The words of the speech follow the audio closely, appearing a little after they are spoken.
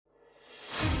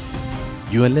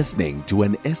You are listening to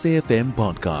an SAFM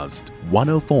podcast,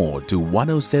 104 to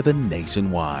 107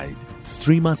 nationwide.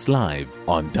 Stream us live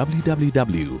on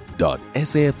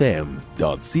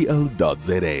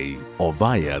www.safm.co.za or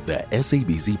via the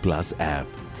SABC Plus app.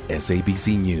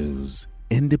 SABC News,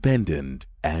 independent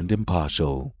and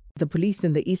impartial. The police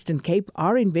in the Eastern Cape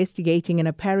are investigating an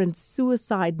apparent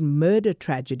suicide murder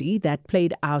tragedy that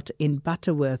played out in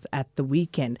Butterworth at the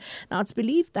weekend. Now, it's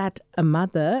believed that a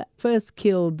mother first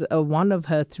killed one of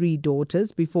her three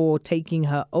daughters before taking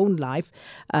her own life,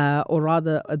 or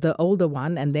rather the older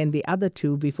one, and then the other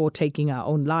two before taking her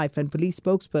own life. And police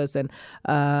spokesperson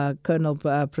Col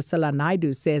Priscilla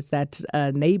Naidu says that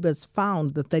neighbours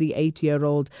found the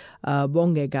 38-year-old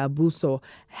Bongeka Buso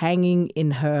hanging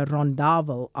in her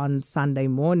rondavel on Sunday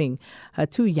morning. Her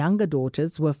two younger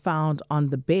daughters were found on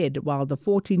the bed while the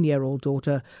 14-year-old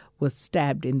daughter was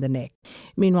stabbed in the neck.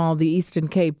 Meanwhile, the Eastern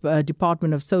Cape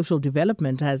Department of Social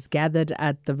Development has gathered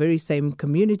at the very same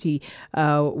community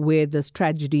where this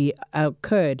tragedy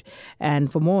occurred.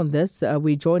 And for more on this,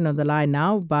 we join on the line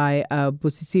now by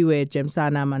Busisiwe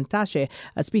Jemsana-Mantashe,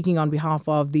 speaking on behalf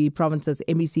of the province's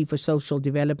MEC for Social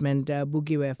Development,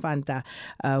 Bukiwe Fanta,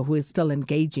 who is still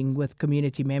engaging with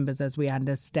community members, as we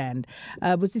understand.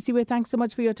 Busisiwe, thanks so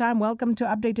much for your time. Welcome to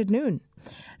Updated Noon.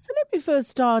 So let me first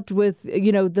start with,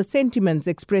 the sentiments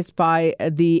expressed by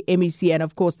the MEC and,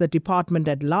 of course, the department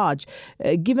at large,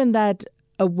 given that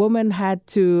a woman had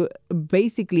to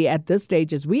basically, at this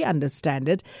stage, as we understand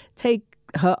it, take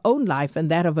her own life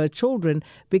and that of her children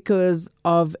because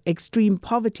of extreme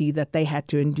poverty that they had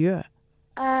to endure.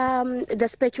 The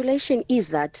speculation is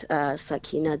that,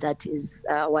 Sakina, that is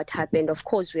what happened. Of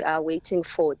course, we are waiting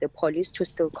for the police to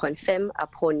still confirm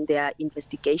upon their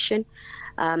investigation.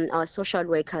 Our social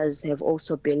workers have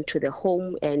also been to the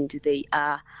home, and they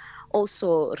are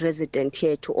also resident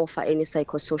here to offer any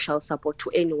psychosocial support to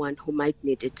anyone who might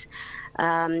need it.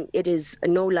 It is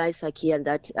no lie, Sakina,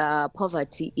 that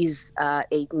poverty is a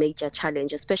major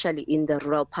challenge, especially in the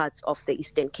rural parts of the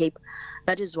Eastern Cape.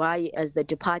 That is why, as the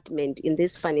department, in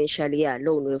this financial year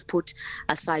alone, we've put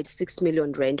aside 6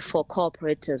 million rand for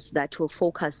cooperatives that will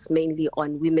focus mainly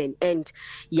on women and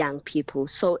young people,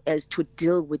 so as to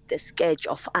deal with the scourge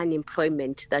of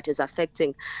unemployment that is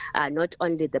affecting not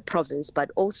only the province, but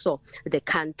also the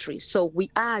country. So we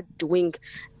are doing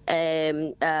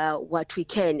what we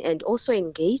can, and also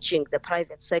engaging the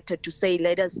private sector to say,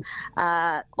 let us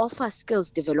offer skills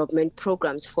development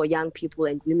programs for young people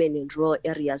and women in rural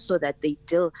areas so that they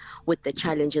deal with the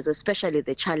challenges, especially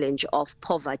the challenge of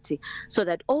poverty, so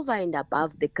that over and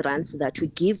above the grants that we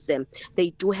give them, they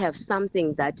do have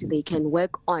something that they can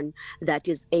work on that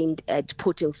is aimed at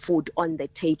putting food on the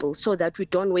table, so that we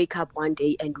don't wake up one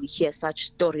day and we hear such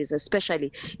stories, especially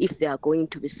if they are going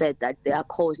to be said that they are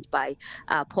caused by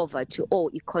poverty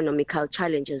or economical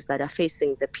challenges that are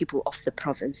facing the people of the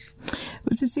province.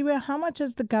 Busisiwe, how much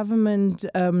has the government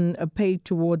paid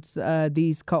towards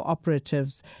these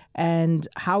cooperatives, and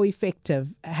how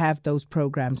effective have those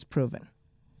programs proven?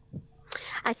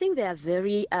 I think they are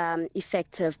very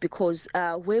effective because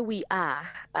where we are,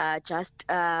 just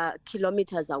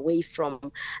kilometers away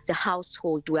from the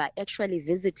household, we are actually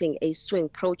visiting a sewing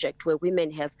project where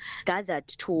women have gathered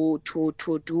to do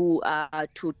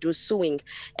sewing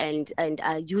and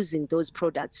are using those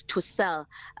products to sell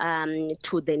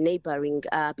to the neighboring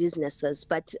businesses.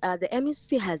 But the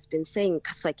MEC has been saying,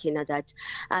 Sakina, that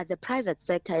the private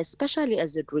sector, especially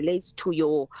as it relates to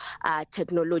your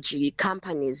technology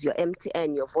companies, your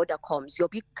MTN, your Vodacoms, your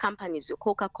big companies, your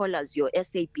Coca-Colas, your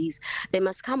SABs, they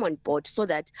must come on board so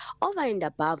that over and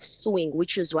above sewing,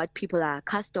 which is what people are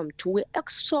accustomed to, we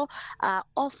also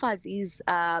offer these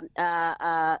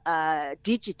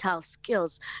digital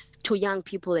skills to young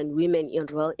people and women in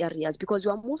rural areas, because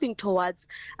we are moving towards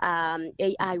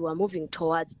AI, we are moving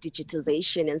towards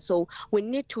digitization. And so we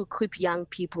need to equip young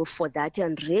people for that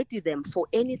and ready them for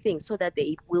anything so that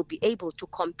they will be able to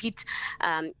compete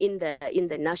in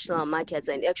the national markets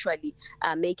and actually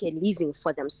make a living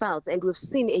for themselves. And we've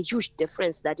seen a huge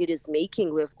difference that it is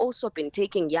making. We've also been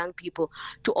taking young people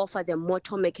to offer them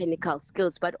motor mechanical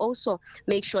skills, but also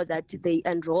make sure that they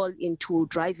enroll into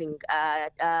driving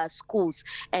schools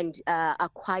and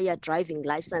acquire driving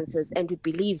licenses. And we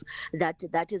believe that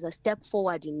that is a step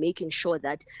forward in making sure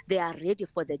that they are ready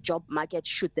for the job market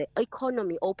should the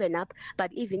economy open up.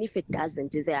 But even if it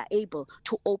doesn't, they are able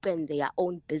to open their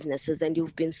own businesses. And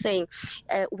you've been saying,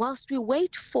 whilst we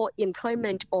wait for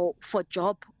employment or for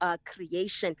job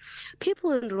creation,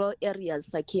 people in rural areas,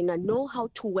 Sakina, know how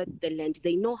to work the land.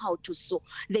 They know how to sew.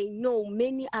 They know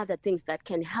many other things that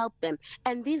can help them.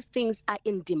 And these things are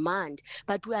in demand.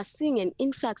 But we are seeing an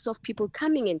influx influx of people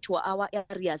coming into our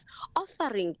areas,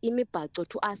 offering imibhaco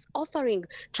to us, offering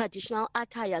traditional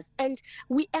attires, and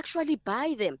we actually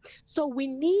buy them. So we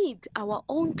need our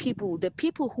own people, the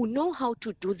people who know how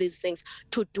to do these things,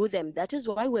 to do them. That is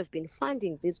why we've been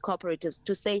funding these cooperatives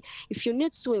to say, if you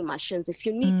need sewing machines, if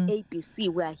you need ABC,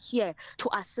 we are here to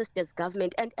assist as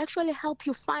government and actually help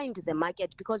you find the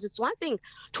market, because it's one thing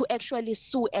to actually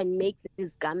sew and make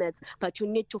these garments, but you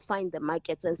need to find the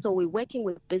markets. And so we're working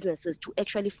with businesses to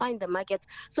actually find the markets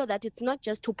so that it's not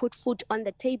just to put food on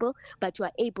the table, but you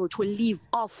are able to live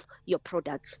off your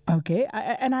products. Okay,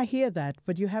 and I hear that,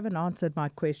 but you haven't answered my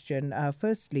question.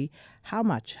 Firstly, how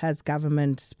much has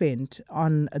government spent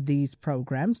on these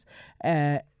programs?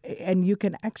 And you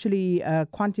can actually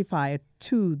quantify it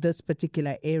to this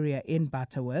particular area in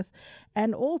Butterworth.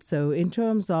 And also in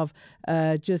terms of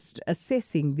just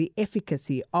assessing the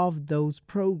efficacy of those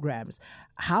programs,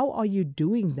 how are you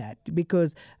doing that?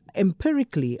 Because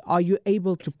empirically, are you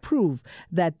able to prove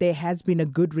that there has been a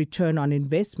good return on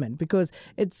investment? Because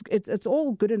it's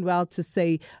all good and well to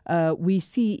say we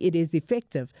see it is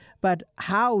effective, but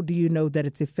how do you know that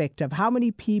it's effective? How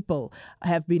many people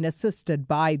have been assisted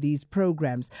by these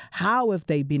programs? How have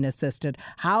they been assisted?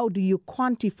 How do you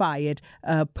quantify it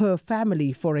per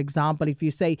family? For example, if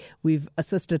you say we've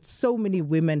assisted so many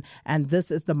women and this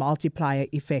is the multiplier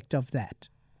effect of that.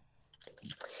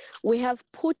 We have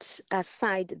put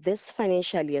aside this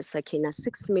financial year, Sakina,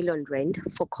 6 million rand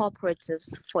for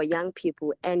cooperatives for young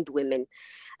people and women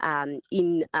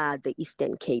in the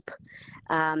Eastern Cape.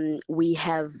 We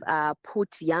have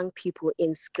put young people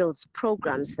in skills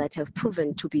programs that have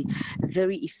proven to be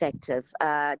very effective.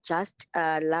 Just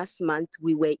last month,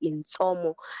 we were in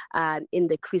Tsomo in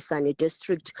the Krisane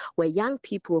district, where young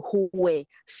people who were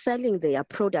selling their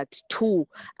product to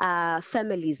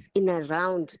families in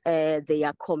around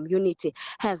their community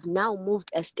have now moved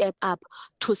a step up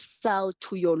to sell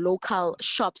to your local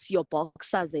shops, your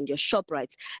Boxers and your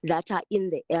ShopRites that are in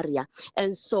the area.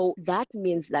 And so that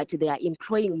means that they are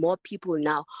employing more people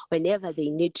now whenever they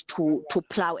need to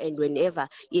plow and whenever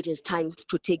it is time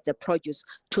to take the produce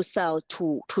to sell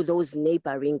to those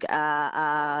neighboring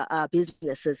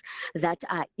businesses that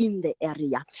are in the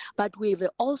area. But we've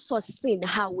also seen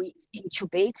how we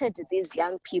incubated these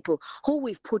young people who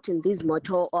we've put in these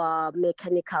motor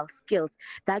mechanical skills,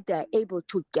 that they're able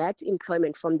to get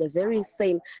employment from the very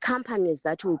same companies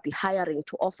that will be hiring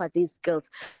to offer these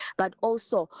skills, but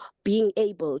also being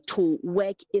able to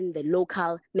work in the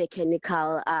local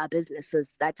mechanical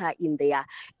businesses that are in their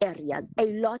areas. A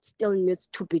lot still needs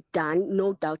to be done,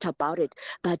 no doubt about it,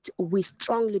 but we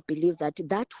strongly believe that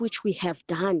that which we have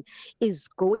done is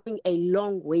going a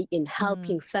long way in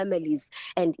helping families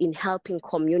and in helping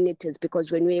communities,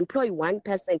 because when we employ one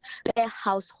person per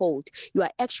household, you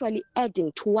are actually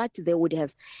adding to what they would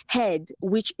have had,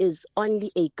 which is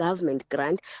only a government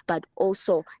grant, but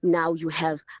also now you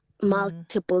have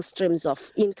multiple streams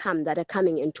of income that are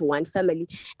coming into one family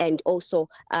and also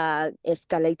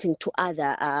escalating to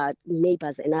other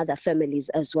neighbors and other families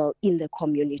as well in the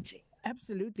community.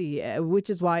 Absolutely, which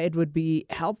is why it would be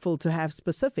helpful to have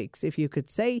specifics. If you could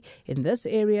say in this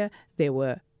area there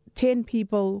were 10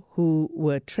 people who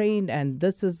were trained and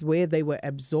this is where they were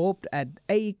absorbed at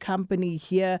a company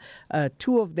here,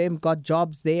 2 of them got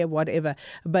jobs there, whatever.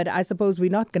 But I suppose we're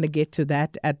not going to get to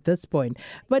that at this point.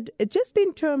 But just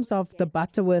in terms of the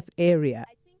Butterworth area,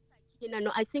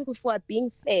 I think if we're being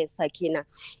fair, Sakina,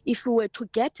 if we were to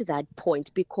get to that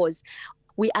point, because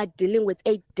we are dealing with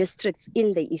 8 districts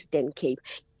in the Eastern Cape,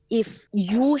 if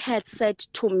you had said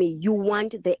to me you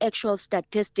want the actual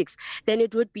statistics, then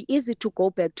it would be easy to go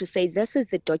back to say this is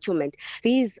the document.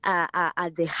 These are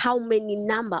the how many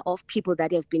number of people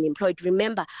that have been employed.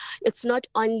 Remember, it's not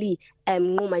only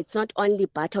Mnquma, it's not only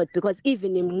Butterworth, because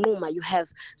even in Mnquma you have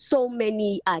so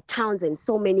many towns and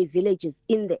so many villages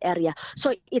in the area.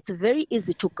 So it's very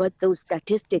easy to get those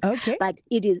statistics. Okay. But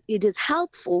it is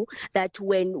helpful that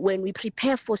when we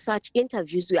prepare for such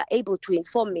interviews, we are able to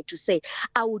inform me to say,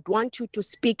 I would want you to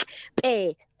speak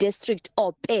per district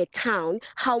or per town,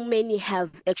 how many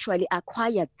have actually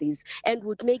acquired these, and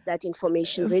would make that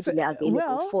information readily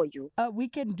available for you. We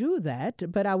can do that,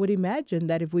 but I would imagine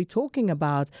that if we're talking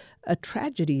about a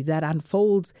tragedy that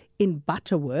unfolds in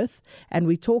Butterworth, and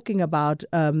we're talking about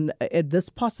this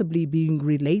possibly being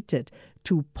related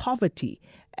to poverty,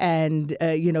 and,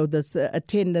 this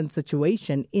attendance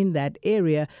situation in that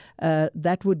area,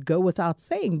 that would go without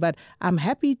saying. But I'm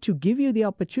happy to give you the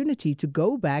opportunity to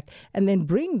go back and then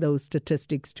bring those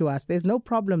statistics to us. There's no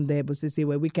problem there,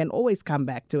 Busisiwe. We can always come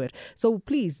back to it. So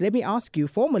please, let me ask you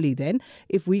formally then,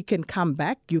 if we can come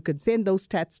back, you can send those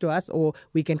stats to us, or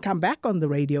we can come back on the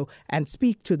radio and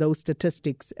speak to those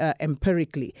statistics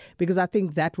empirically, because I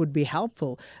think that would be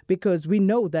helpful, because we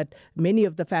know that many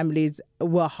of the families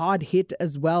were hard hit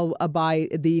as well by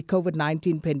the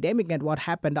COVID-19 pandemic and what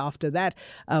happened after that,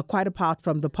 quite apart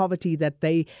from the poverty that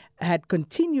they had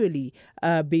continually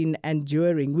been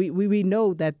enduring. We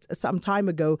know that some time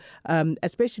ago,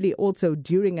 especially also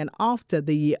during and after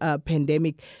the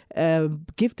pandemic,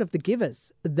 Gift of the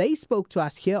Givers, they spoke to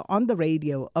us here on the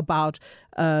radio about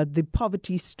the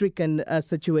poverty-stricken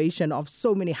situation of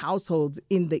so many households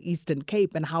in the Eastern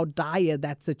Cape and how dire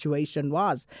that situation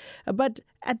was. But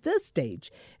at this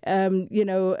stage,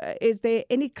 is there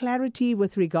any clarity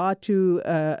with regard to,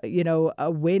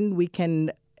 when we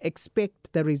can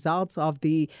expect the results of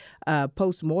the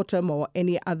post-mortem or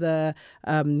any other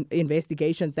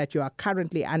investigations that you are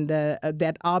currently under,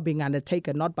 that are being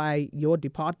undertaken, not by your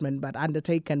department, but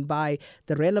undertaken by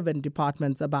the relevant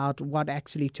departments, about what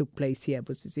actually took place here,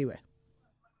 Busisiwe?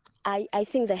 I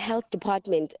think the health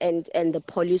department and the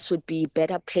police would be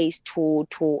better placed to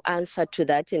answer to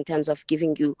that in terms of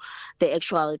giving you the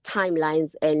actual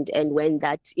timelines and when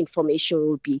that information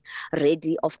will be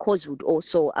ready. Of course, we would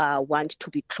also want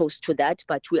to be close to that,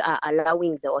 but we are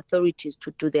allowing the authorities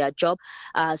to do their job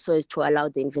so as to allow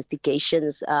the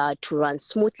investigations to run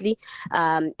smoothly,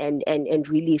 and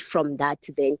really from that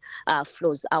then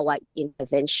flows our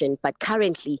intervention. But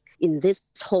currently in this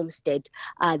homestead,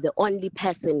 the only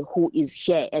person who is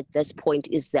here at this point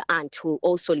is the aunt, who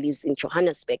also lives in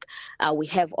Johannesburg. We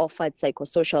have offered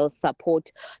psychosocial support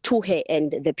to her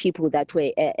and the people that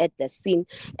were at the scene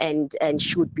and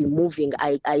should be moving,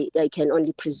 I can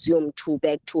only presume,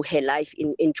 back to her life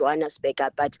in Johannesburg.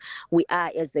 But we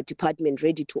are, as the department,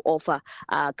 ready to offer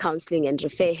counselling and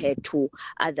refer her to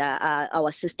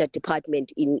our sister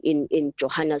department in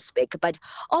Johannesburg. But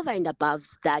over and above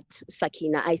that,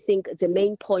 Sakina, I think the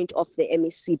main point of the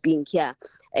MEC being here,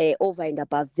 over and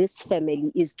above this family,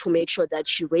 is to make sure that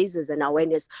she raises an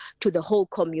awareness to the whole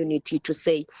community to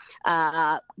say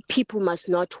people must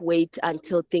not wait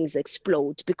until things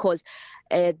explode, because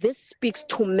this speaks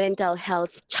to mental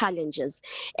health challenges.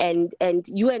 And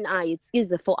you and I, it's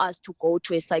easy for us to go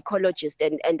to a psychologist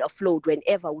and offload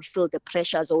whenever we feel the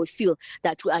pressures or we feel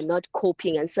that we are not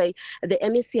coping. And so the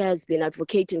MEC has been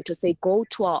advocating to say, go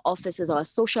to our offices. Our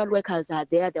social workers are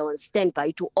there. They're on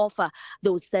standby to offer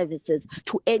those services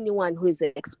to anyone who is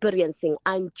experiencing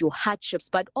undue hardships,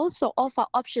 but also offer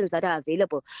options that are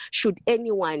available should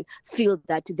anyone feel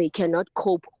that they cannot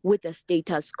cope with the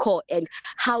status quo, and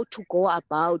how to go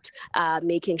about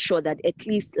making sure that at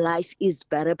least life is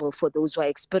bearable for those who are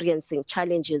experiencing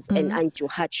challenges and undue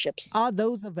hardships. Are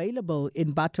those available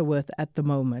in Butterworth at the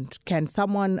moment? Can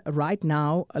someone right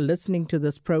now listening to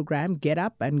this program get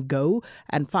up and go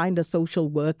and find a social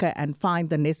worker and find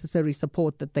the necessary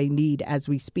support that they need as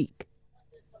we speak?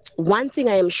 One thing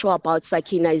I am sure about,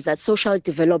 Sakina, is that social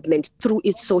development through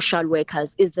its social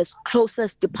workers is the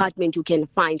closest department you can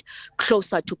find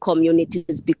closer to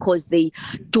communities, because they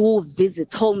do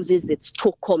visits, home visits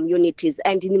to communities.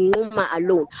 And in Ngoma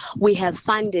alone, we have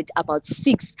funded about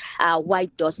 6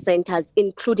 white door centers,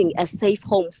 including a safe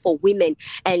home for women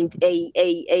and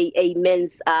a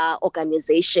men's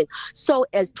organization, so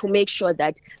as to make sure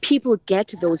that people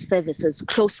get those services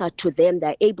closer to them.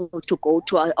 They're able to go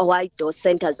to our white door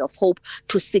centers of hope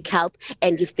to seek help,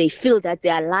 and if they feel that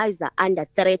their lives are under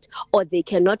threat or they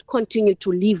cannot continue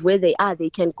to live where they are, they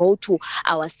can go to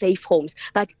our safe homes.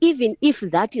 But even if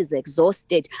that is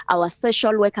exhausted, our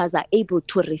social workers are able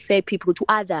to refer people to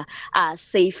other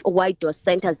safe white door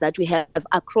centers that we have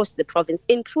across the province,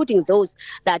 including those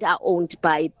that are owned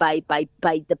by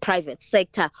the private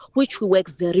sector, which we work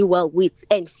very well with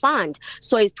and fund,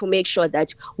 so as to make sure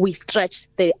that we stretch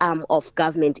the arm of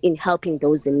government in helping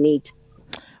those in need.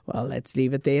 Well, let's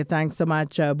leave it there. Thanks so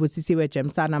much, Busisiwe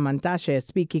Jemsana-Mantashe,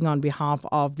 speaking on behalf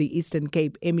of the Eastern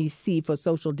Cape MEC for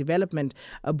Social Development,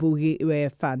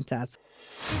 Bukiwe Fanta.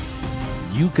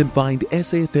 You can find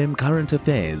SAFM Current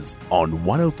Affairs on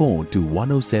 104 to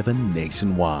 107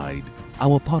 nationwide.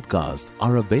 Our podcasts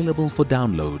are available for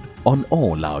download on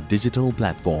all our digital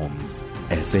platforms.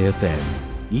 SAFM,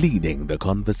 leading the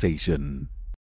conversation.